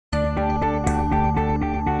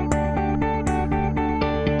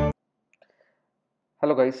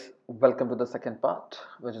Hello guys, welcome to the second part,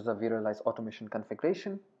 which is the Virtualized Automation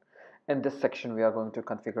configuration. In this section, we are going to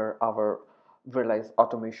configure our Virtualized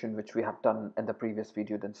Automation, which we have done in the previous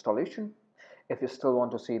video, the installation. If you still want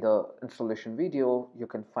to see the installation video, you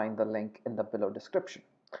can find the link in the below description.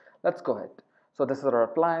 Let's go ahead. So this is our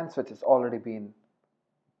appliance, which has already been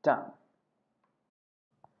done.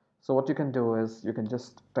 So what you can do is you can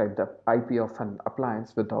just type the IP of an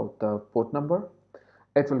appliance without the port number.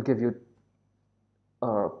 It will give you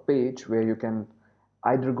a page where you can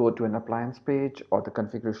either go to an appliance page or the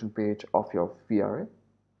configuration page of your vRA.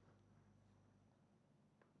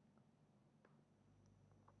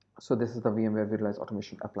 So this is the VMware Virtualized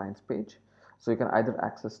Automation appliance page. So you can either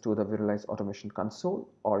access to the Virtualized Automation console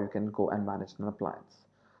or you can go and manage an appliance.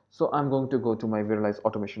 So I'm going to go to my Virtualized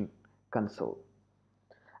Automation console.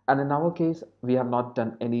 And in our case, we have not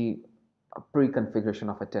done any pre-configuration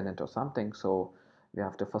of a tenant or something. So we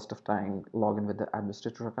have to first of time log in with the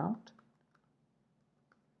administrator account.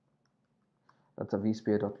 That's a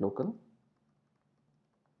vSphere.local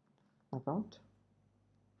account.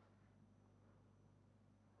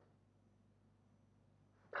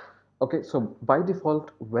 Okay, so by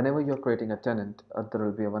default, whenever you're creating a tenant, there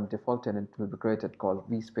will be one default tenant will be created called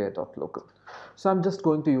vSphere.local. So I'm just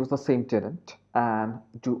going to use the same tenant and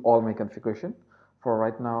do all my configuration. For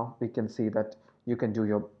right now, we can see that you can do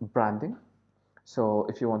your branding. So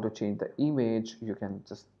if you want to change the image, you can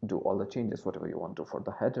just do all the changes, whatever you want to for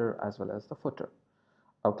the header as well as the footer.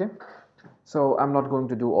 Okay, so I'm not going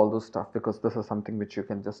to do all those stuff because this is something which you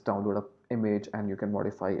can just download an image and you can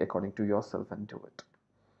modify according to yourself and do it.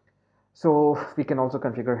 So we can also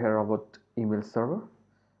configure here about email server.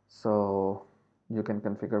 So you can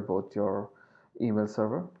configure both your email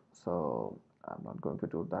server. So I'm not going to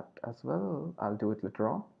do that as well. I'll do it later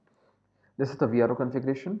on. This is the vRA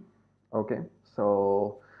configuration. Okay,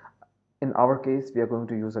 so in our case, we are going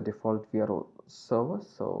to use a default vRA server.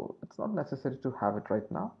 So it's not necessary to have it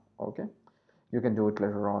right now. Okay, you can do it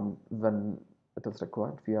later on when it is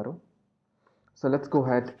required, vRA. So let's go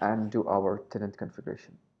ahead and do our tenant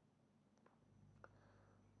configuration.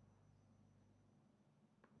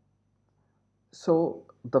 So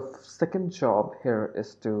the second job here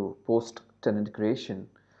is to post tenant creation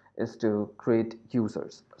is to create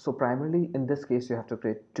users. So primarily in this case you have to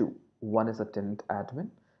create two. One is a tenant admin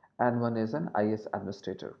and one is an IS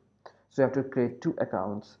administrator. So you have to create two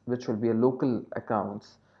accounts which will be a local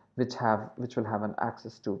accounts which will have an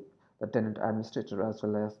access to the tenant administrator as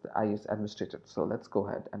well as the IS administrator. So let's go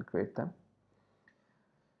ahead and create them.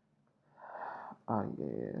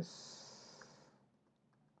 IS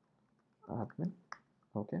admin.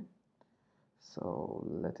 Okay, so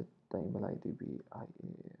let it the email ID be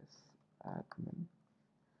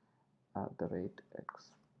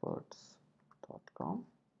isadmin@experts.com,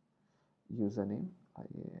 username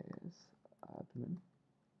isadmin.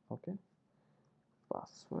 Okay,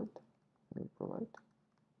 password we'll provide.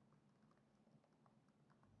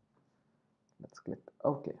 Let's click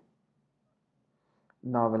OK.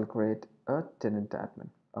 Now we'll create a tenant admin.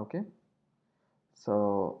 Okay,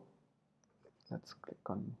 so let's click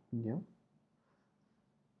on new.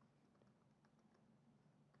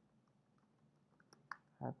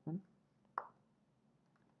 Admin.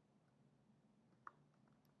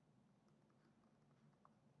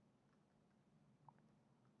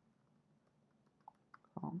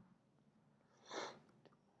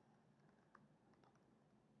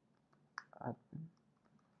 Admin.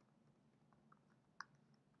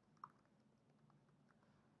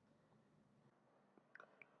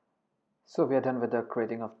 So we are done with the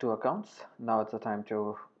creating of two accounts. Now it's the time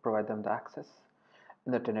to provide them the access.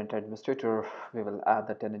 In the tenant administrator, we will add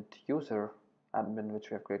the tenant user admin which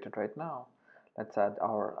we have created right now. Let's add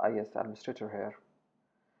our IS administrator here.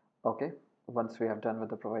 Okay, once we have done with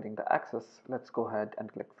the providing the access, let's go ahead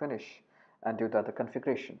and click finish and do the other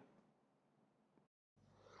configuration.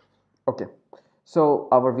 Okay, so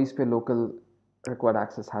our vSphere local required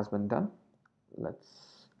access has been done.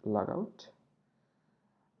 Let's log out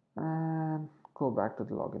and go back to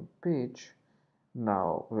the login page.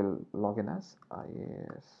 Now we'll log in as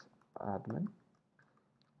IS admin.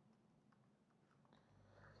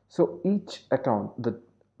 So each account, the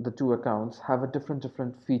two accounts have a different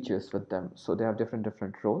features with them. So they have different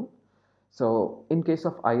role. So in case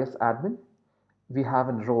of IS admin, we have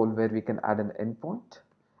a role where we can add an endpoint.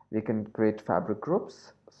 We can create fabric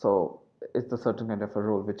groups. So it's a certain kind of a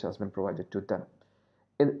role which has been provided to them.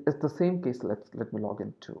 It's the same case. Let me log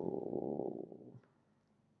into.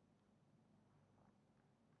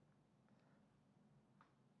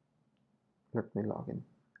 Let me log in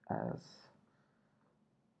as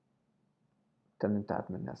tenant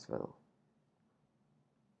admin as well.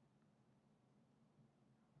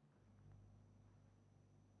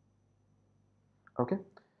 Okay,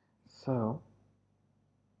 so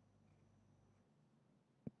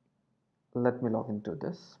let me log into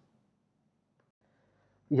this.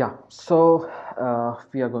 Yeah, so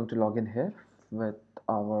we are going to log in here with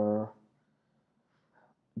our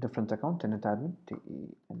different account, tenant admin,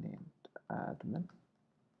 tenant admin.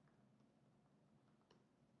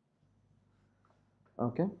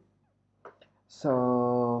 Okay,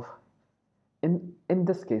 so in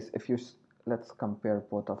this case, if you let's compare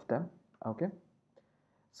both of them. Okay,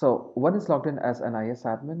 so one is logged in as an IS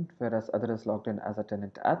admin, whereas other is logged in as a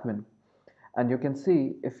tenant admin. And you can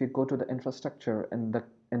see if you go to the infrastructure in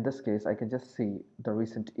this case, I can just see the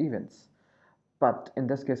recent events. But in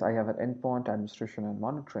this case, I have an endpoint, administration, and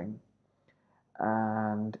monitoring,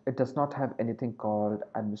 and it does not have anything called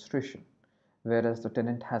administration, whereas the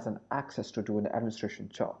tenant has an access to do an administration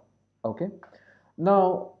job. Okay,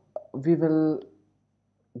 now we will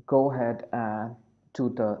go ahead and do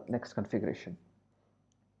the next configuration.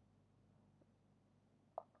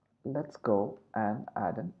 Let's go and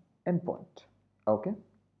add an endpoint. Okay,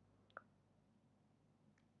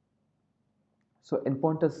 so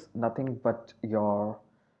endpoint is nothing but your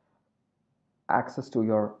access to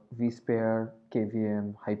your vSphere,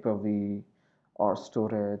 KVM, Hyper-V, or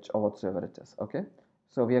storage, or whatsoever it is. Okay,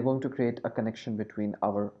 so we are going to create a connection between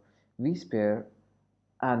our vSphere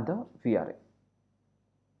and the vRA.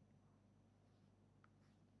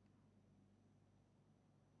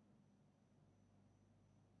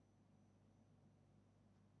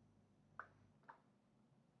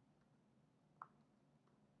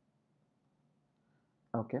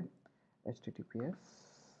 Okay, HTTPS,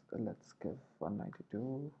 let's give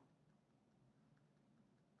 192.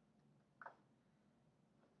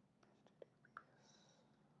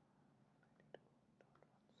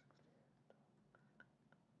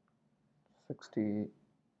 Sixty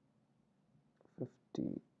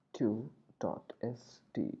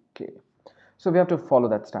 52.stk. So we have to follow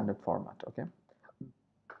that standard format. Okay,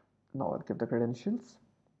 now I'll give the credentials.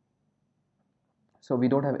 So we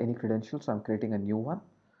don't have any credentials, so I'm creating a new one.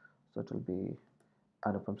 So it will be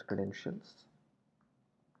Anupam's credentials.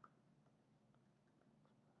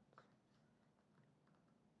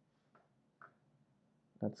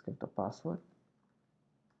 Let's give the password.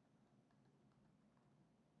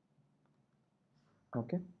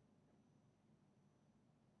 Okay,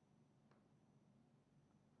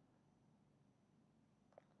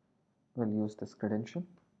 we'll use this credential.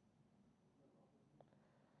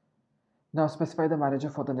 Now specify the manager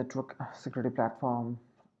for the network security platform.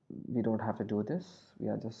 We don't have to do this, we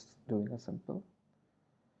are just doing a simple.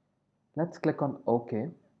 Let's click on OK.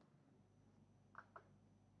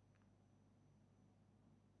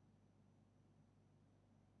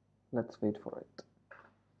 Let's wait for it.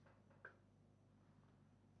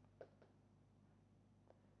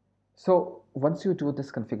 So once you do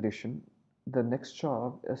this configuration, the next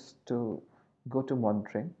job is to go to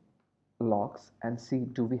monitoring, logs, and see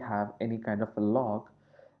do we have any kind of a log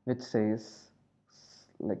which says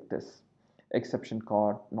like this: exception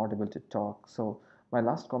caught, not able to talk. So my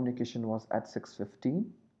last communication was at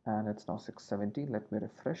 6:15 and it's now 6:70. Let me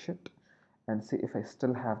refresh it and see if I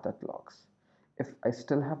still have that logs. If I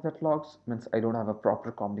still have that logs, means I don't have a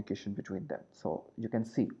proper communication between them. So you can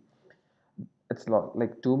see it's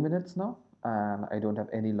like 2 minutes now and I don't have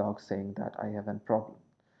any logs saying that I have a problem.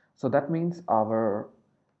 So that means our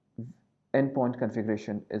endpoint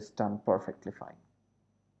configuration is done perfectly fine.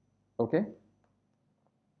 Okay,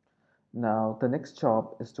 now the next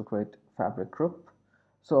job is to create fabric group.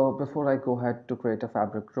 So before I go ahead to create a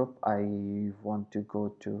fabric group, I want to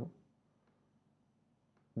go to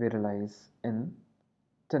Virtualize in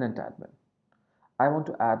tenant admin. I want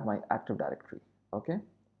to add my Active Directory. Okay,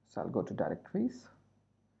 so I'll go to directories,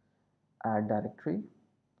 add directory,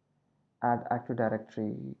 add Active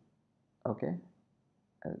Directory. Okay,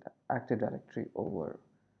 Active Directory over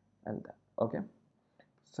LDAP. Okay,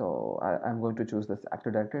 so I'm going to choose this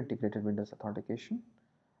Active Directory Integrated Windows Authentication.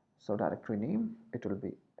 So directory name, it will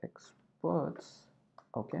be experts.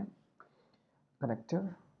 Okay,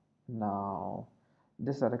 connector. Now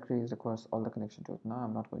this directory requires all the connection to it. Now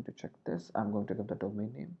I'm not going to check this. I'm going to give the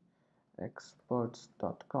domain name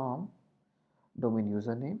experts.com, domain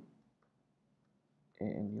username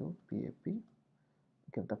ANUPAP,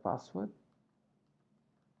 give the password.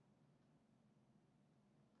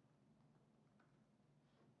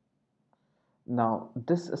 Now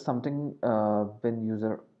this is something bin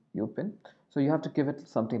user upin, so you have to give it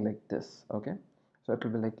something like this. Okay, so it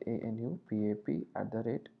will be like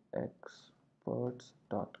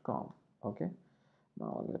ANUPAP@experts.com. Okay,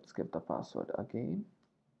 now let's give the password again.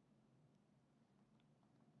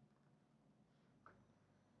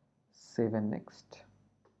 Save and next.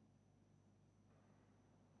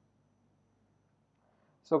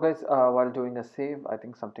 So guys, while doing a save, I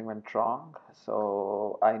think something went wrong.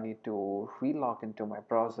 So I need to relog into my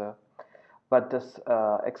browser, but this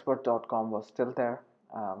expert.com was still there.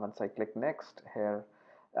 Once I click next here,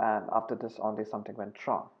 and after this only something went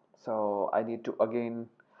wrong. So I need to again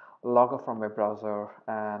log off from my browser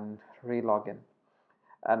and re-log in.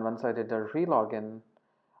 And once I did the re-login,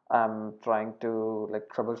 I'm trying to like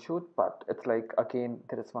troubleshoot, but it's like again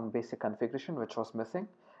there is one basic configuration which was missing.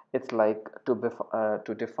 It's like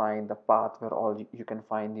to define the path where all you can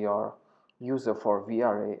find your user for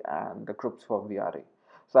vRA and the groups for vRA.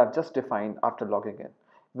 So I've just defined after logging in,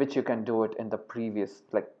 which you can do it in the previous,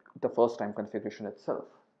 like the first time configuration itself.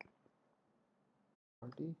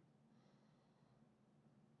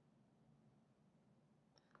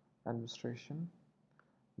 Administration,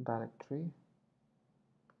 directory,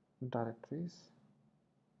 directories,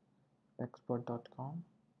 expert.com.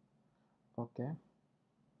 Okay,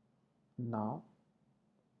 now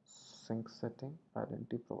sync setting,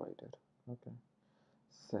 identity provided. Okay,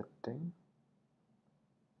 setting.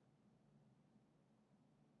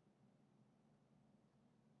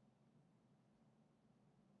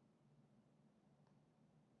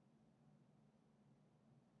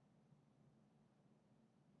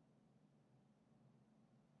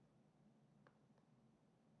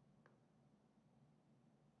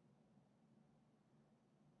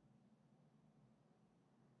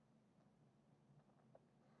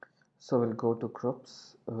 So we'll go to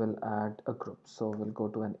groups, we'll add a group. So we'll go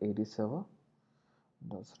to an AD server,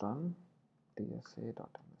 does run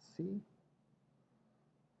dsa.msc,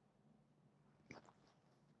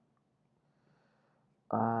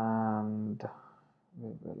 and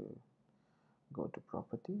we will go to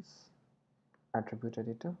properties, attribute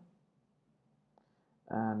editor,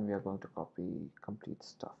 and we are going to copy complete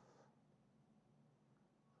stuff.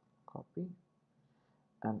 Copy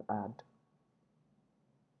and add.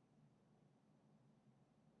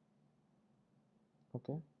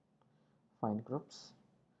 Okay, find groups,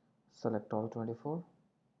 select all 24,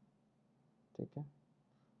 take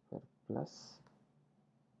it, plus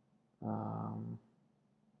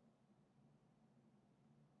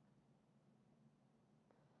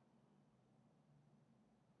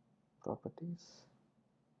properties,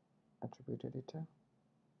 attribute editor,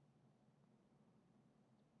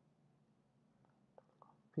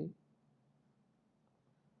 copy,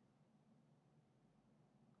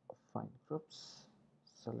 find groups,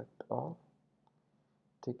 select all,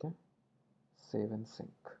 take it, save and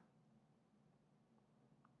sync.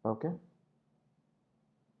 Okay,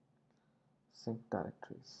 sync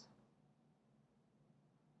directories.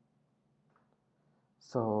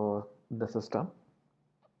 So this is done.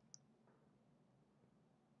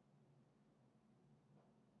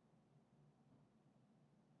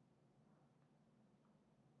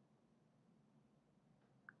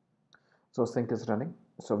 So sync is running,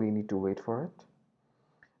 so we need to wait for it.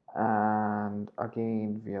 And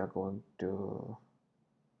again, we are going to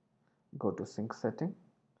go to sync setting,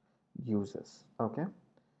 users. Okay,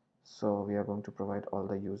 so we are going to provide all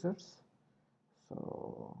the users.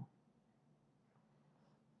 So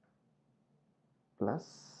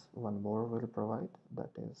plus one more will provide,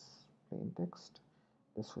 that is plain text.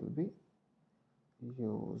 This will be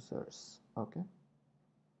users. Okay,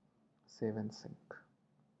 save and sync.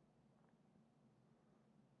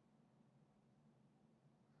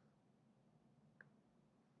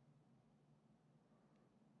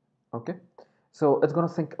 Okay, so it's going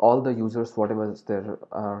to sync all the users, whatever is there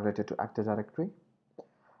related to Active Directory.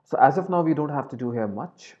 So as of now, we don't have to do here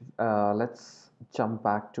much. Let's jump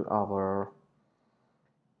back to our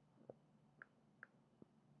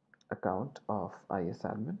account of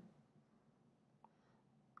ISAdmin.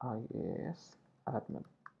 ISAdmin.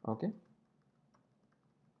 Okay.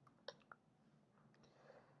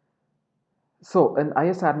 So in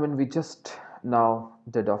ISAdmin, we just now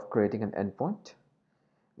did of creating an endpoint.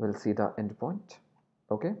 We'll see the endpoint.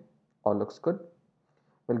 Okay, all looks good.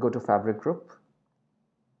 We'll go to fabric group.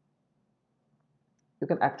 You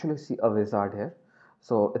can actually see a wizard here.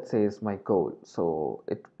 So it says my goal. So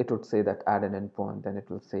it would say that add an endpoint, then it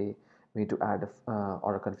will say me to add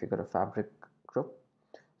or configure a fabric group.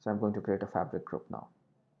 So I'm going to create a fabric group now.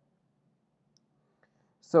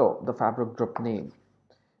 So the fabric group name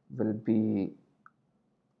will be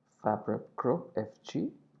fabric group FG.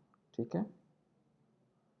 Okay.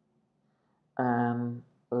 And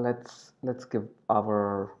let's give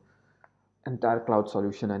our entire cloud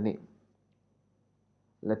solution a name.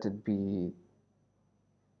 Let it be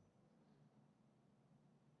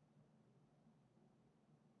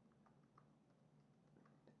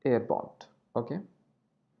Airbond. Okay,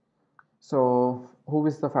 so who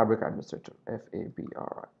is the fabric administrator?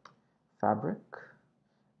 FABRI, fabric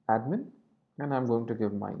admin, and I'm going to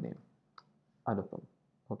give my name Anupam.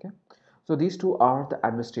 Okay, so these two are the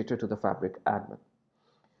administrator to the fabric admin.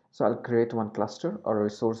 So I'll create one cluster or a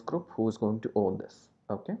resource group who is going to own this.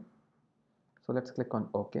 Okay, so let's click on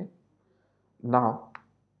OK. Now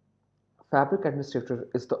fabric administrator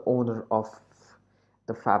is the owner of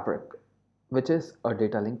the fabric, which is a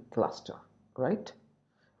data link cluster, right,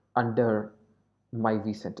 under my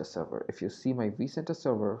vCenter server. If you see my vCenter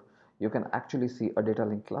server, you can actually see a data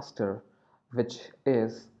link cluster which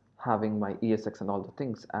is having my ESX and all the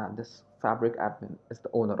things, and this fabric admin is the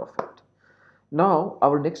owner of it. Now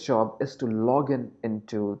our next job is to log in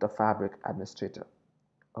into the fabric administrator.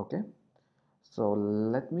 Okay, so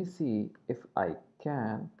let me see if I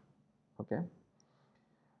can. Okay,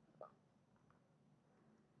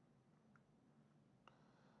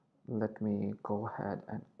 let me go ahead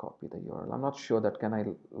and copy the URL. I'm not sure that can I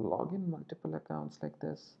log in multiple accounts like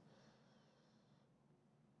this.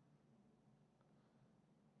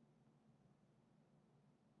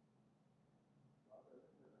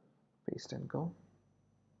 Paste and go.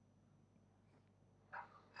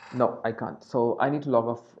 No, I can't. So I need to log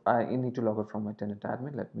off. I need to log out from my tenant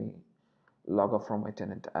admin. Let me log off from my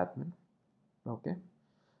tenant admin. Okay.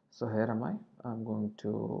 So here am I. I'm going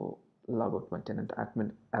to log out my tenant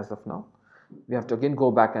admin as of now. We have to again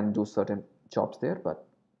go back and do certain jobs there, but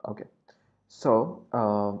okay. So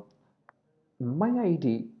my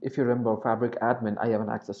ID, if you remember Fabric admin, I have an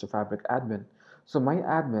access to Fabric admin. So my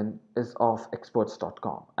admin is of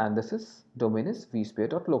experts.com, and this is domain is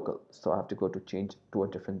vsphere.local. So I have to go to change to a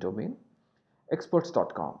different domain,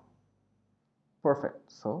 experts.com.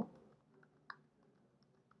 Perfect. So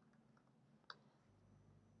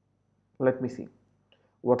let me see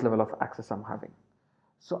what level of access I'm having.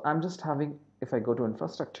 So I'm just having, if I go to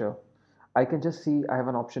infrastructure, I can just see I have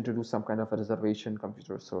an option to do some kind of a reservation,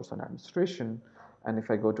 computer resource, and administration. And if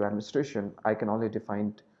I go to administration, I can only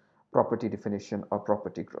define property definition or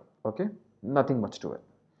property group. Okay, nothing much to it.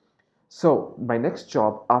 So my next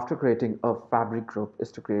job after creating a fabric group is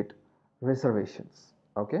to create reservations.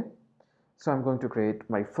 Okay, so I'm going to create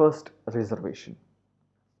my first reservation.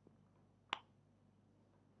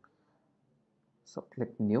 So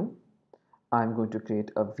click new. I'm going to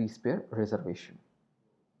create a vSphere reservation.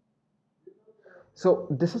 So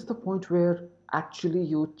this is the point where actually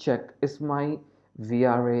you check, is my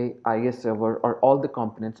vRA, IS server, or all the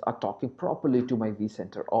components are talking properly to my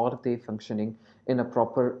vCenter, or are they functioning in a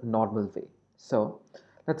proper normal way. So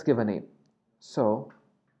let's give a name. So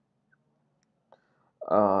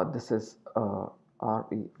this is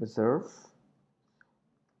RE reserve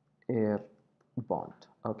air bond.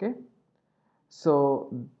 Okay. So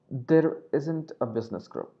there isn't a business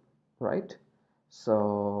group, right?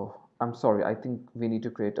 So I'm sorry, I think we need to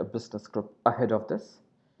create a business group ahead of this.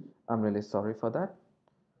 I'm really sorry for that.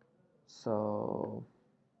 So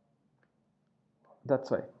that's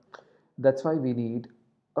why. That's why we need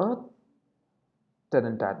a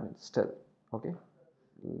tenant admin still. Okay,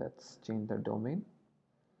 let's change the domain.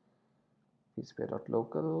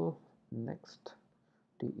 vSphere.local, next,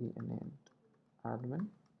 den admin.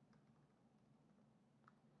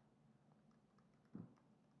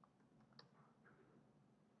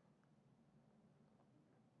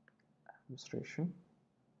 Administration,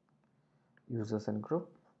 users and group,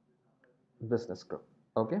 business group.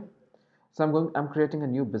 Okay, so I'm creating a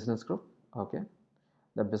new business group. Okay,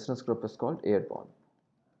 the business group is called Airborne.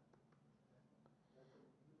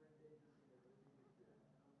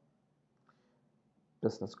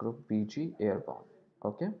 Business group BG Airborne.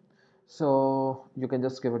 Okay, so you can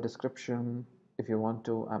just give a description if you want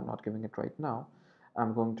to. I'm not giving it right now.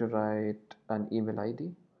 I'm going to write an email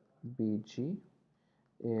ID, BG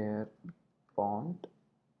Airborne,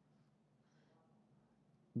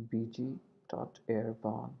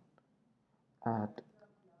 bg.airborne at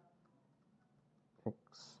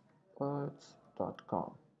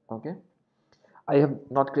experts.com. Okay, I have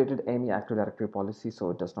not created any Active Directory policy,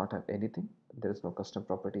 so it does not have anything. There is no custom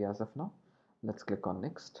property as of now. Let's click on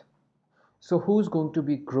next. So who's going to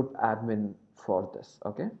be group admin for this?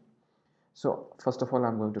 Okay, so first of all,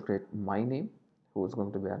 I'm going to create my name, who is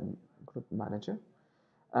going to be a group manager,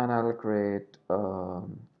 and I'll create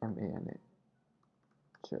manager.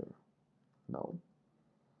 No,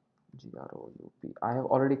 group. I have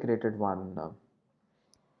already created one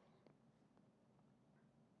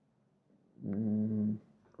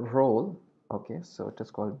role. Okay, so it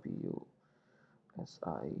is called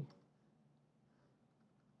BUSI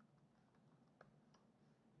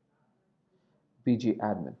BG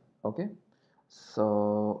admin. Okay,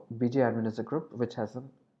 So BG admin is a group which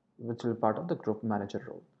will be part of the group manager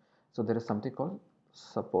role. So there is something called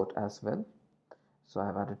support as well. So I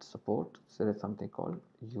have added support. So there is something called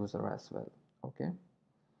user as well. Okay,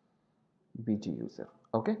 BG user.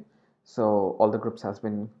 Okay, so all the groups has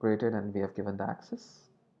been created and we have given the access.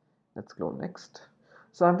 Let's go next.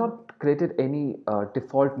 So I've not created any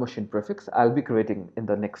default machine prefix. I'll be creating in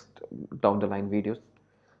the next down the line videos.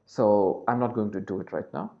 So I'm not going to do it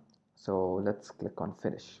right now. So let's click on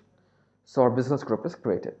finish. So our business group is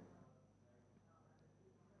created.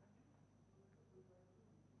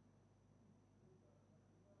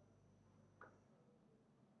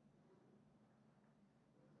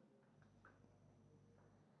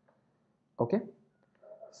 Okay.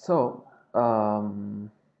 So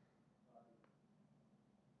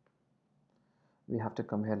we have to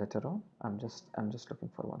come here later on. I'm just looking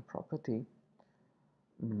for one property.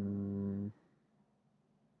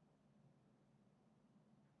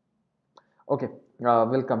 Okay,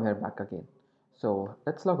 we'll come here back again. So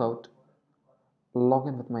let's log out, log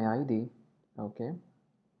in with my ID. Okay,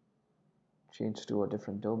 change to a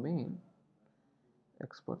different domain,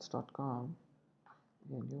 experts.com,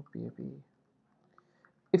 new PAP.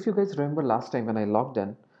 If you guys remember last time when I logged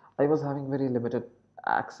in, I was having very limited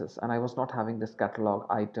access and I was not having this catalog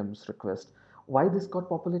items request. Why this got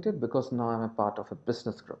populated? Because now I'm a part of a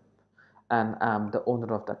business group and I'm the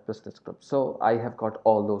owner of that business group. So I have got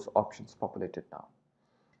all those options populated now.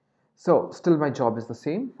 So still my job is the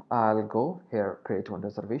same. I'll go here, create one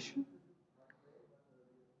reservation.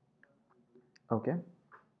 Okay.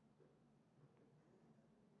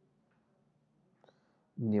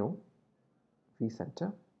 New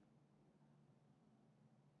vCenter.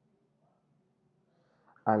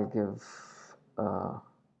 I'll give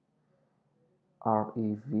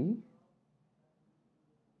REV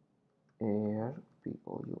air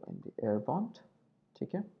POUND airbound.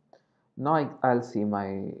 Okay. Now I'll see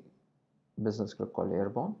my business group called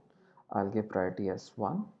airborne. I'll give priority as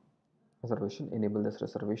 1 reservation, enable this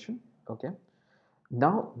reservation. Okay,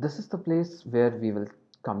 now this is the place where we will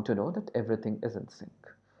come to know that everything is in sync.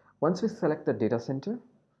 Once we select the data center,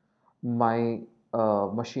 my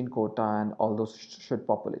machine quota and all those should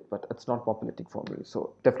populate, but it's not populating for me,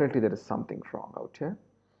 so definitely there is something wrong out here.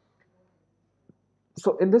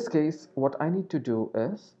 So in this case, what I need to do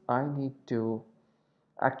is I need to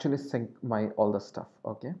actually sync my all the stuff.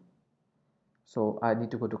 Okay, so I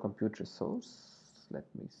need to go to compute resource. Let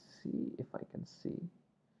me see if I can see.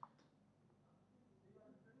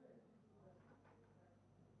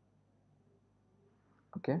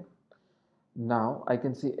 Okay, now I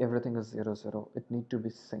can see everything is 0, 0. It need to be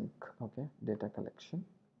sync. Okay, data collection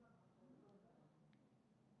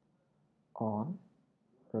on,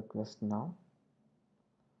 request now.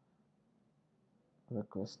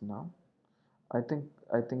 I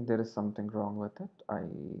think there is something wrong with it. I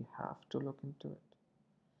have to look into it.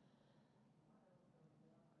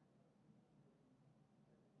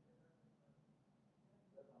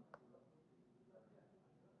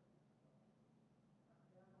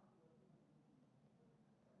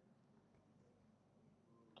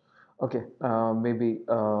 Okay, maybe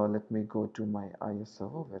let me go to my IS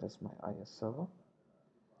server. Where is my IS server?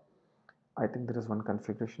 I think there is one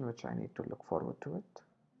configuration which I need to look forward to it.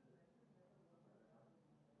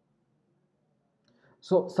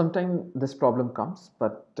 So sometime this problem comes,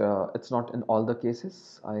 but it's not in all the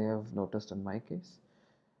cases. I have noticed in my case.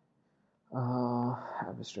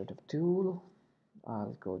 Administrative tool.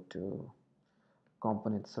 I'll go to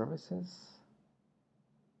component services,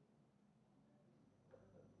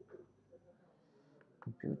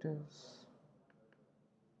 computers,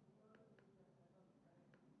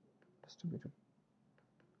 distributed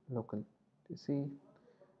local PC.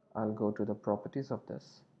 I'll go to the properties of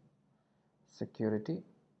this. Security,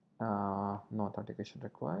 no authentication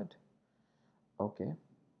required. Okay,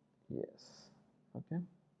 yes, okay,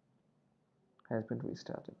 has been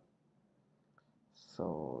restarted.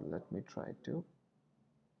 So let me try to.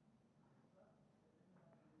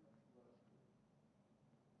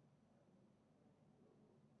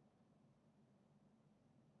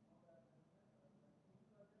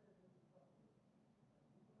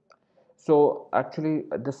 So actually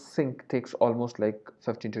the sync takes almost like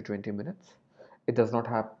 15 to 20 minutes. It does not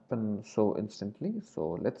happen so instantly.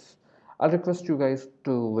 So I'll request you guys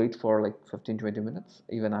to wait for like 15-20 minutes.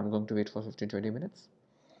 Even I'm going to wait for 15-20 minutes.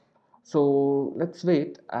 So let's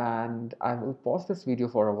wait and I will pause this video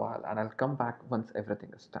for a while and I'll come back once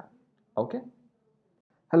everything is done. Okay.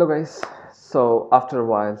 Hello guys. So after a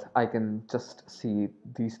while I can just see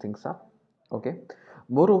these things up. Okay.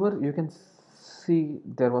 Moreover, you can see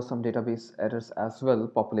there was some database errors as well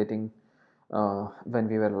populating when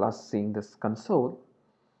we were last seeing this console.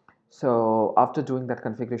 So after doing that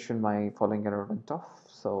configuration, my following error went off.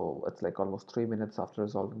 So it's like almost 3 minutes after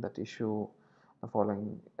resolving that issue, the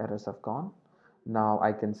following errors have gone. Now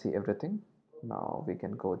I can see everything. Now we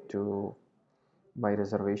can go to my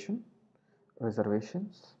reservations,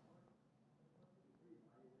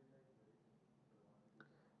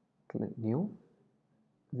 click new,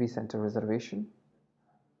 vCenter reservation.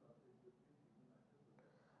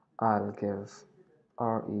 I'll give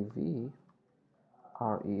REV,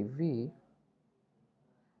 REV,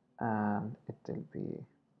 and it will be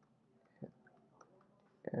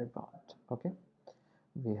airbound. Okay,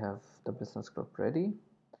 we have the business group ready.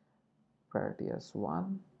 Priority as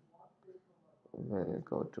 1. We'll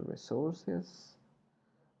go to resources.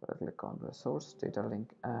 We'll click on resource data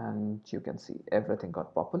link, and you can see everything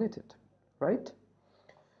got populated, right?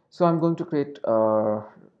 So I'm going to create a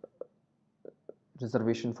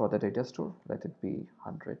reservation for the data store. Let it be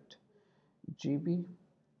 100 GB.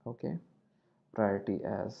 Okay, priority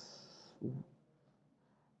as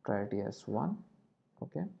 1.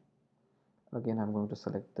 Okay, again I'm going to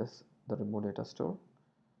select this, the remote data store,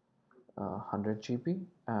 100 GB,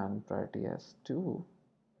 and priority as 2.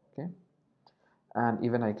 Okay, and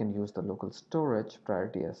even I can use the local storage,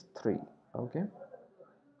 priority as 3. Okay,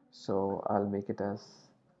 so I'll make it as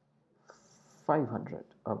 500.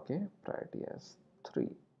 Okay, priority as 3.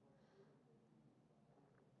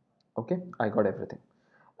 Okay, I got everything.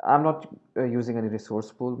 I'm not using any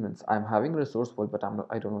resource pool, means I'm having a resource pool, but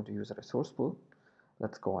I don't want to use a resource pool.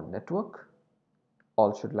 Let's go on network.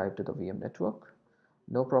 All should live to the VM network.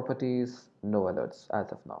 No properties, no alerts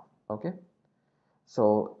as of now. Okay,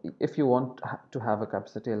 so if you want to have a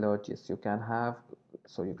capacity alert, yes, you can have.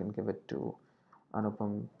 So you can give it to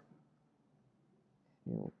Anupam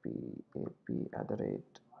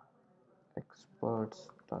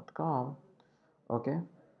upap@experts.com. Okay,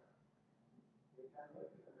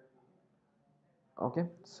 okay,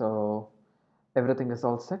 so everything is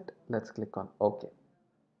all set. Let's click on OK.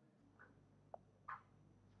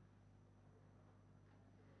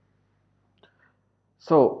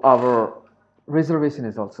 So our reservation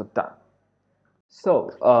is also done. So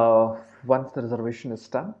once the reservation is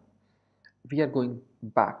done, we are going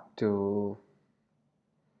back to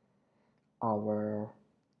our,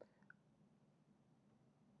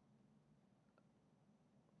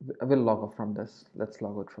 we'll log off from this. Let's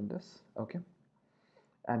log out from this. Okay,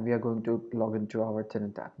 and we are going to log into our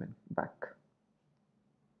tenant admin back.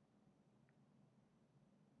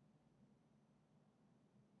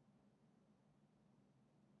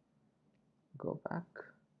 Go back.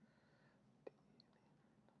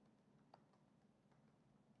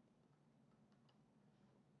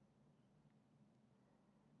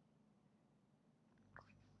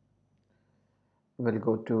 We'll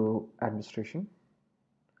go to administration,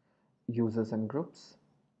 users and groups.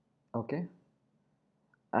 Okay,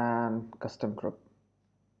 and custom group.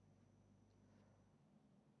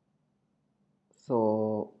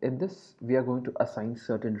 So in this, we are going to assign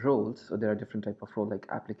certain roles. So there are different type of role like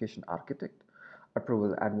application architect,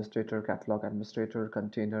 approval administrator, catalog administrator,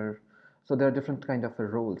 container. So there are different kind of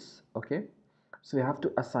roles. Okay, so you have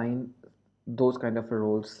to assign those kind of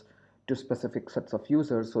roles to specific sets of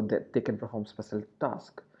users so that they can perform special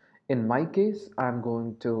task. In my case, I'm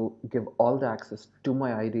going to give all the access to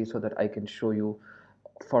my ID so that I can show you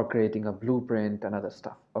for creating a blueprint and other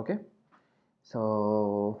stuff. Okay,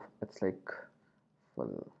 so it's like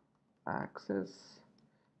full access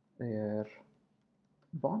air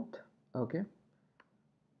bond. Okay,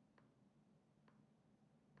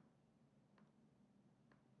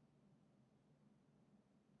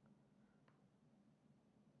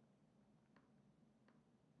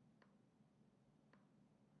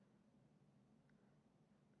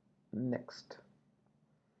 next,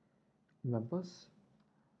 members,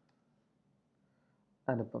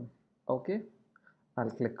 Anupam. Okay, I'll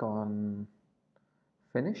click on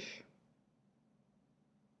finish.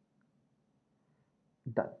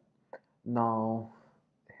 Done. Now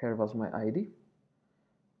here was my ID.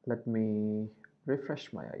 Let me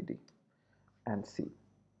refresh my ID and see.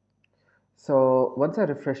 So once I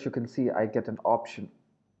refresh, you can see I get an option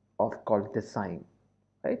of called design,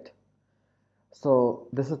 right? So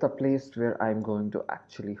this is the place where I'm going to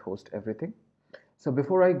actually host everything. So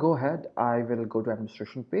before I go ahead, I will go to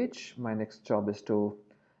administration page. My next job is to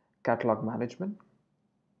catalog management.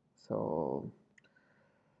 So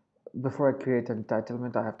before I create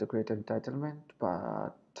entitlement, I have to create entitlement.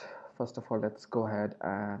 But first of all, let's go ahead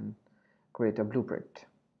and create a blueprint.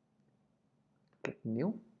 Click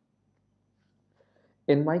new.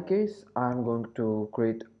 In my case, I'm going to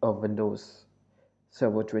create a Windows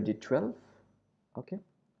Server 2012. Okay,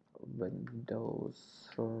 Windows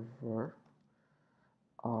Server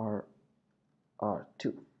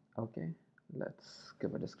R2. Okay, let's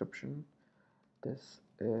give a description. This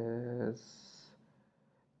is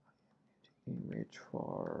image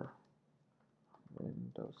for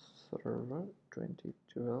Windows Server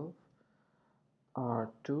 2012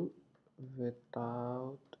 R2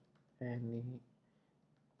 without any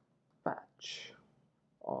patch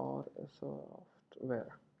or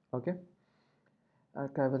software. Okay,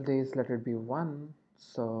 archival days, let it be 1.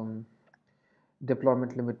 So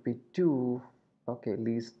deployment limit be 2. Okay,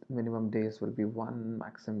 least minimum days will be 1,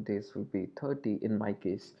 maximum days will be 30 in my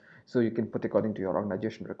case. So you can put according to your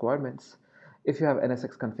organization requirements. If you have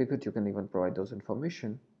NSX configured, you can even provide those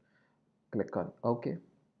information. Click on OK.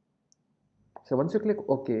 So once you click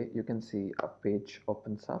OK, you can see a page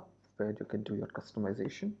opens up where you can do your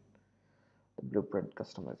customization, the blueprint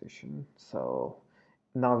customization. So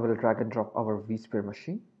now we'll drag and drop our vSphere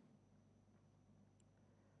machine.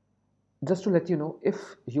 Just to let you know, if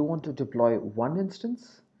you want to deploy one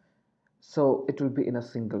instance, so it will be in a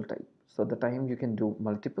single type. So the time you can do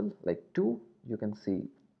multiple, like 2, you can see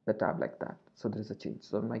the tab like that. So there is a change.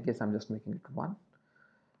 So in my case, I'm just making it 1.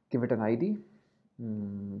 Give it an ID.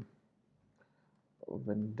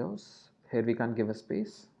 Windows. Here we can't give a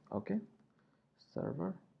space. Okay.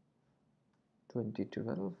 Server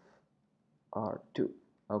 2012 R2.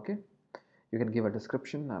 Okay. You can give a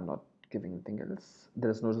description. I'm not giving anything else. There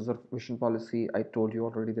is no reservation policy. I told you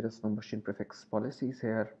already there is no machine prefix policies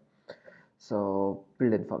here. So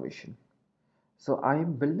build information. So I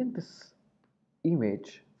am building this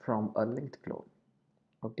image from a linked clone.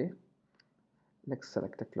 Okay, let's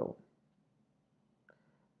select a clone.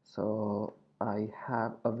 So I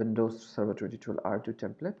have a Windows Server 2012 R2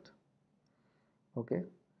 template. Okay,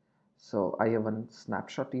 so I have one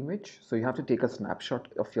snapshot image. So you have to take a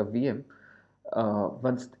snapshot of your VM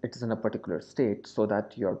once it is in a particular state, so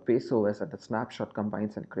that your base OS and the snapshot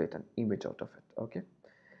combines and create an image out of it. Okay,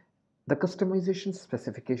 the customization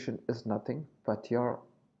specification is nothing but your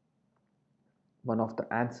one of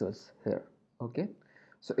the answers here. Okay,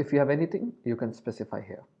 so if you have anything, you can specify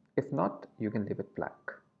here. If not, you can leave it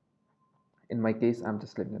blank. In my case, I'm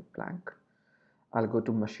just leaving it blank. I'll go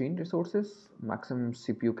to machine resources. Maximum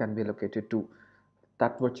CPU can be allocated to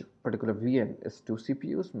that which particular VM is 2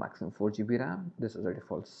 CPUs, maximum 4 GB RAM. This is a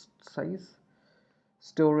default size.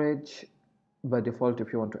 Storage, by default,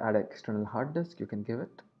 if you want to add an external hard disk, you can give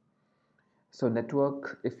it. So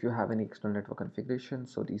network, if you have any external network configuration,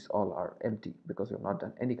 so these all are empty because you have not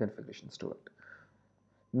done any configurations to it.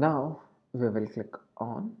 Now we will click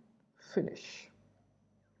on finish.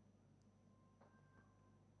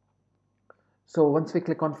 So once we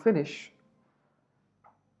click on finish,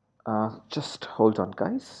 just hold on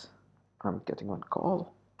guys, I'm getting one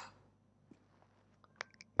call.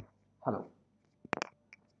 Hello.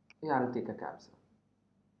 Yeah, I'll take a cab, sir.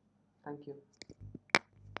 Thank you.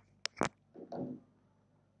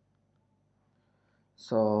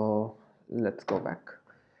 So let's go back.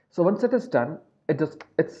 So once it is done,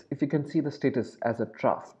 it's if you can see the status as a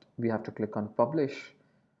draft, we have to click on publish.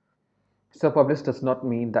 So publish does not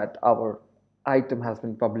mean that our item has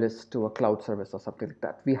been published to a cloud service or something like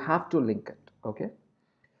that. We have to link it. Okay.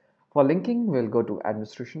 For linking, we'll go to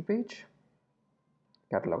administration page,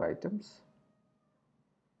 catalog items.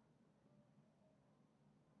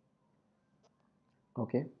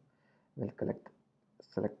 Okay, we'll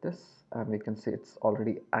select this, and we can see it's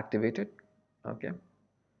already activated. Okay,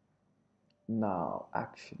 now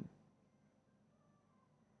action.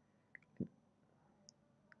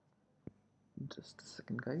 Just a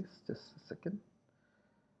second guys, just a second.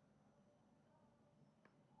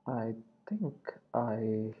 I think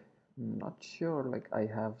I'm not sure, like I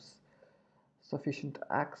have sufficient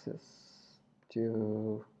access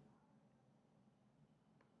to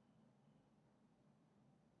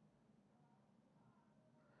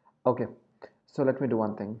okay, so let me do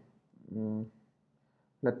one thing.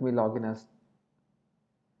 Let me log in as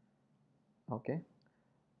okay,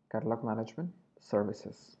 catalog management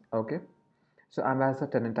services. Okay, so I'm as a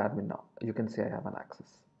tenant admin now. You can see I have an access.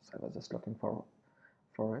 So I was just looking for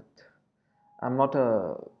it. I'm not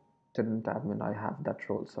a tenant admin. I have that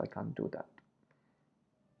role, so I can't do that.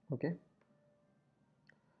 Okay.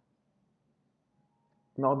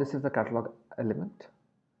 Now this is the catalog element.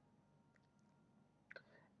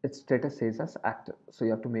 Its status says as active, so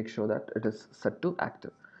you have to make sure that it is set to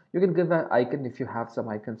active. You can give an icon if you have some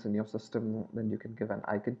icons in your system, then you can give an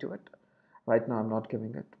icon to it. Right now I'm not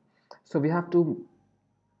giving it. So we have to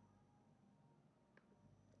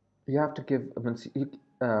you have to give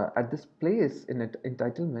at this place in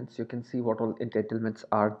entitlements, you can see what all entitlements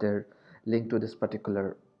are there. link to this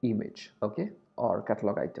particular image, okay, or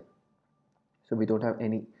catalog item. So we don't have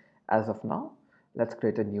any as of now. Let's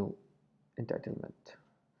create a new entitlement.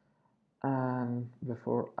 And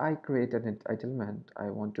before I create an entitlement, I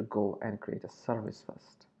want to go and create a service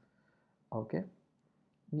first. Okay,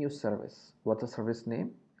 new service. What's the service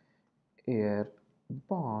name?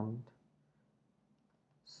 Airborne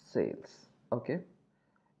sales. Okay,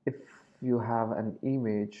 if you have an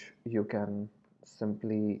image, you can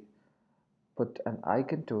simply put an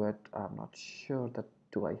icon to it. I'm not sure that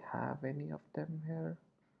do I have any of them here,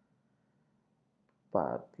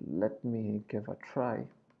 but let me give a try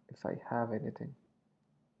if I have anything.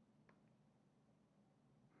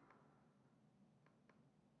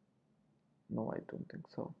 No, I don't think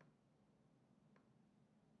so.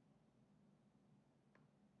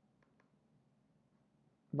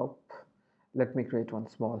 Nope. Let me create one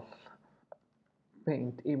small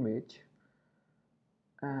paint image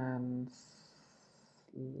and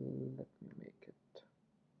let me make it.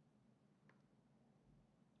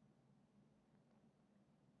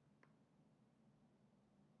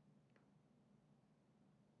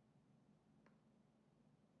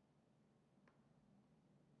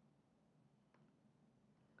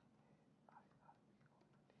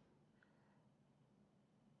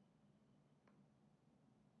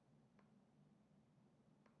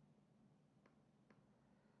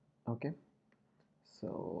 Okay,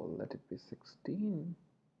 so let it be 16.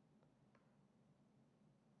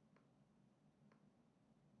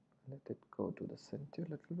 Let it go to the center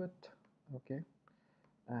a little bit. Okay,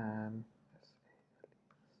 and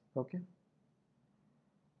okay,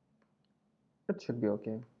 it should be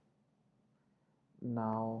okay.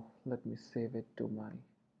 Now let me save it to my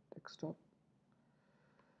desktop.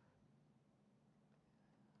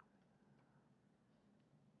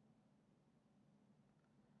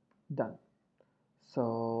 Done.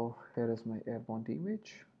 So here is my airborne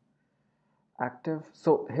image. Active.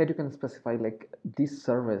 So here you can specify like this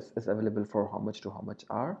service is available for how much to how much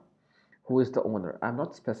hour. Who is the owner? I'm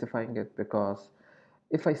not specifying it because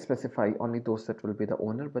if I specify only those that will be the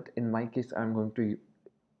owner, but in my case I'm going to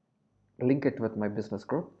link it with my business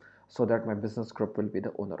group so that my business group will be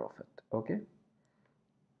the owner of it. Okay.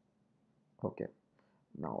 Okay.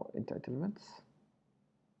 Now entitlements.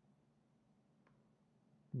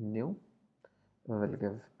 New. We will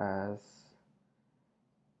give as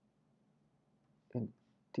in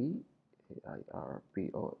T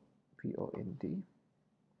AIRPOND.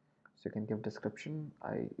 So you can give description.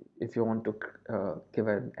 If you want to give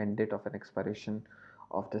an end date of an expiration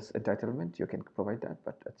of this entitlement, you can provide that,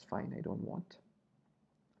 but that's fine. I don't want.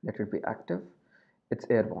 Let it be active. It's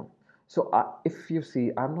airborne. So if you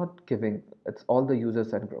see, I'm not giving. It's all the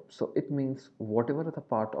users and groups. So it means whatever are the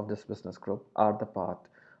part of this business group are the part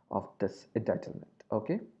of this entitlement.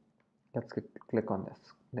 Okay. Let's click on this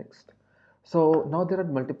next. So now there are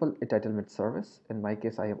multiple entitlement service. In my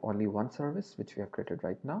case, I have only one service which we have created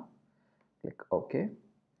right now. Click OK.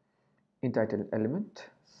 Entitled element.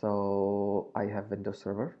 So I have Windows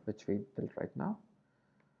Server which we built right now.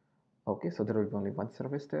 Okay, so there will be only one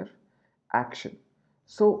service there. Action.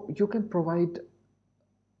 So you can provide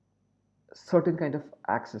certain kind of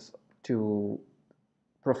access to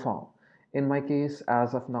perform. In my case,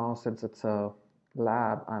 as of now, since it's a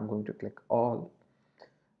lab, I'm going to click all,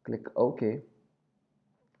 click OK,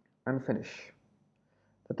 and finish.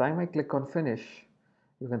 The time I click on finish,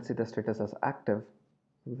 you can see the status as active.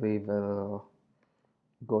 We will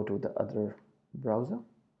go to the other browser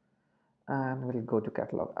and we'll go to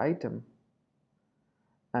catalog item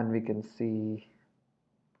and we can see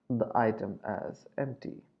the item as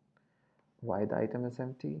empty. Why the item is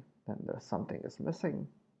empty? Then there's something is missing.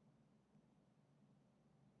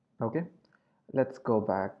 Okay, let's go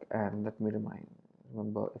back and let me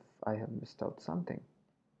remember if I have missed out something.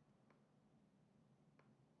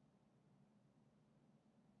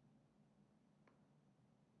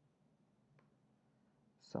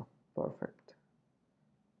 So perfect.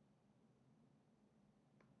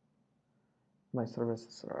 My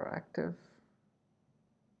services are active.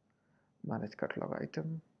 Manage catalog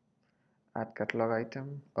item. Add catalog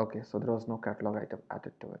item. Okay, so there was no catalog item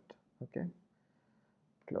added to it. Okay,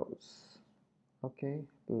 close. Okay,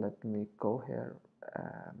 let me go here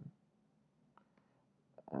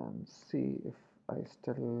and see if I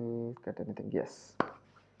still get anything. Yes.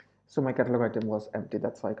 So my catalog item was empty.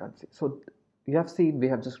 That's why I can't see. So you have seen we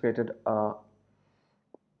have just created a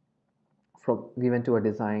we went to a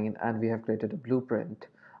design and we have created a blueprint.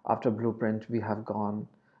 After blueprint, we have gone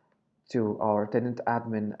to our tenant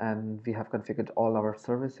admin and we have configured all our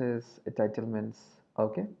services, entitlements.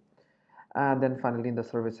 Okay. And then finally in the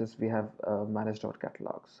services we have managed our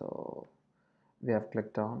catalog. So we have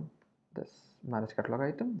clicked on this manage catalog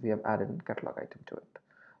item, we have added a catalog item to it.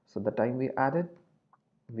 So the time we added,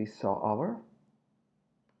 we saw our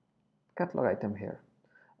catalog item here.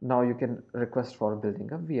 Now you can request for building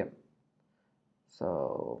a VM.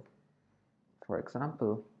 So for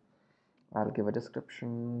example, I'll give a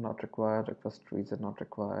description, not required, request reason not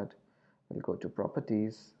required. We'll go to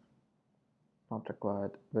properties, not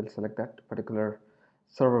required. We'll select that particular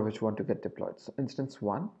server which want to get deployed. So instance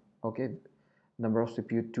 1, okay, number of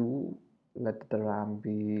CPU 2, let the RAM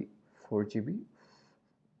be 4 GB,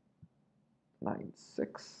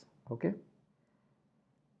 96, okay.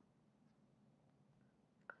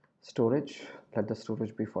 Storage, let the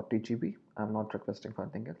storage be 40 GB. I'm not requesting for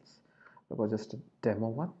anything else because just a demo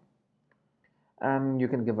one. And you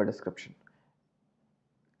can give a description.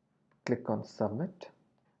 Click on submit.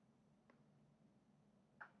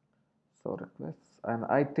 So requests, and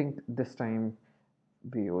I think this time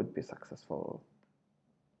we would be successful.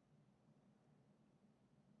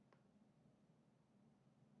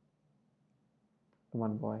 Come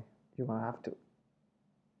on, boy, you're gonna have to.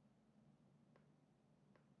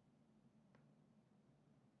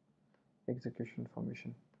 Execution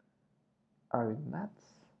information. Are we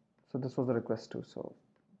nuts? So this was the request 2.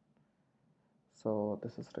 So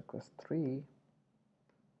this is request 3.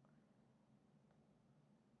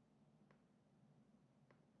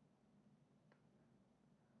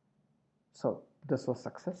 So this was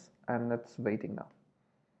success, and it's waiting now.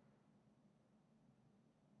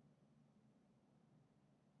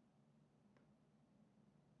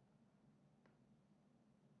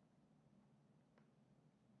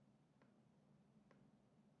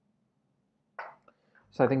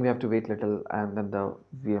 So I think we have to wait a little, and then the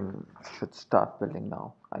VM should start building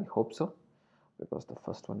now. I hope so, because the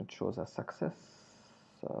first one it shows as success.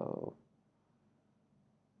 So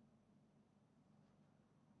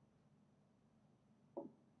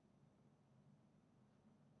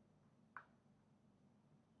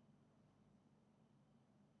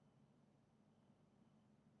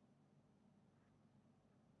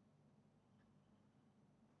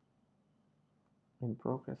in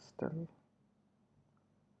progress still.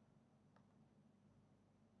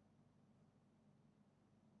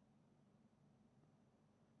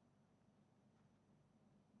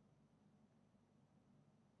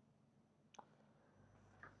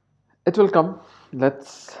 It will come.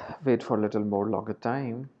 Let's wait for a little more longer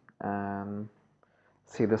time and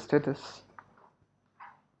see the status.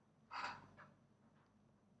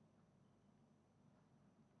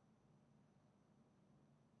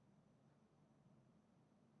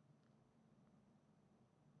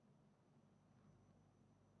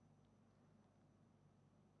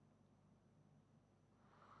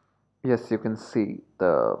 Yes, you can see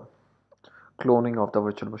the cloning of the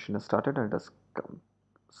virtual machine has started and it has come.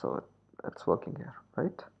 So it's working here,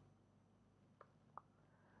 right?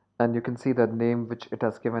 And you can see the name which it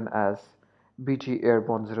has given as BG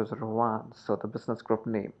Airborne 001. So the business group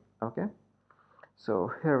name. Okay.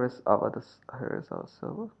 So here is our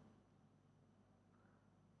server.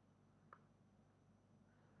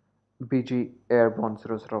 BG Airborne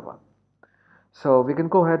 001. So we can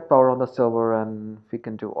go ahead, power on the server, and we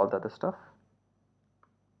can do all the other stuff.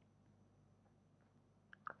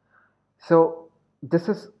 So this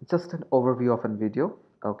is just an overview of a video.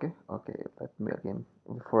 Okay, let me again,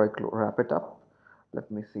 before I wrap it up, let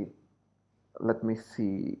me see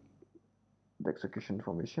the execution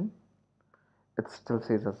information. It still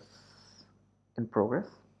says as in progress.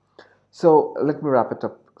 So let me wrap it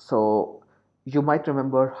up. So you might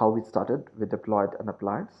remember how we started. We deployed an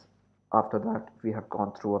appliance. After that, we have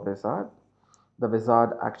gone through a wizard. The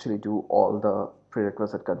wizard actually do all the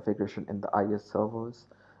prerequisite configuration in the IS servers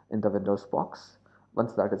in the Windows box.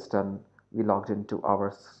 Once that is done, we logged into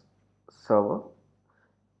our server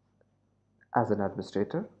as an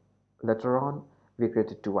administrator. Later on, we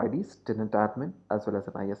created two IDs, tenant admin as well as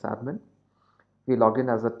an IS admin. We logged in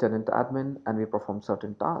as a tenant admin and we performed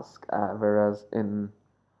certain tasks, whereas in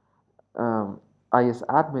IS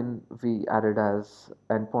admin, we added as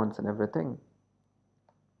endpoints and everything.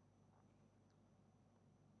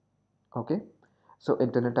 Okay, so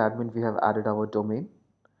in tenant admin, we have added our domain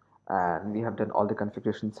and we have done all the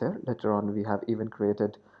configurations here. Later on, we have even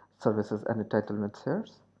created services and entitlements here.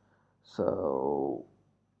 So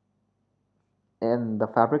in the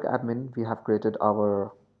fabric admin, we have created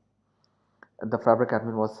the fabric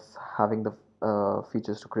admin was having the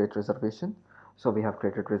features to create reservation. So we have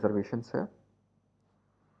created reservations here.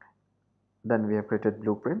 Then we have created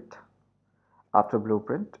blueprint. After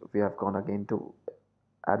blueprint, we have gone again to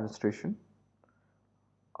administration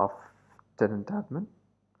of tenant admin.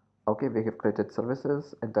 Okay, we have created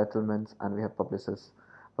services, entitlements, and we have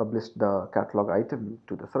published the catalog item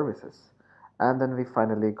to the services. And then we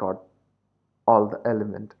finally got all the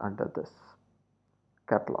element under this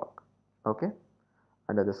catalog. Okay,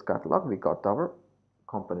 under this catalog, we got our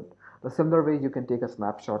component. The similar way you can take a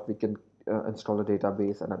snapshot, we can install a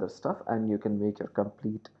database and other stuff, and you can make your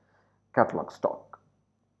complete catalog stock.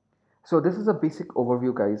 So this is a basic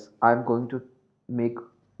overview, guys. I'm going to make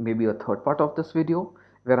maybe a third part of this video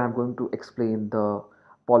where I'm going to explain the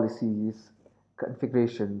policies,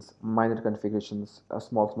 configurations, minor configurations,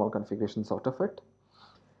 small configurations out of it.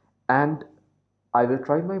 And I will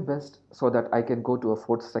try my best so that I can go to a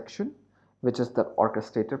fourth section, which is the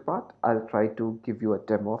orchestrator part. I'll try to give you a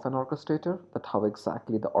demo of an orchestrator, that how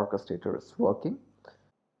exactly the orchestrator is working.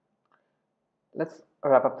 Let's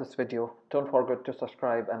wrap up this video. Don't forget to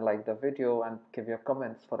subscribe and like the video and give your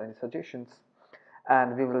comments for any suggestions.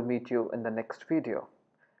 And we will meet you in the next video.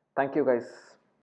 Thank you, guys.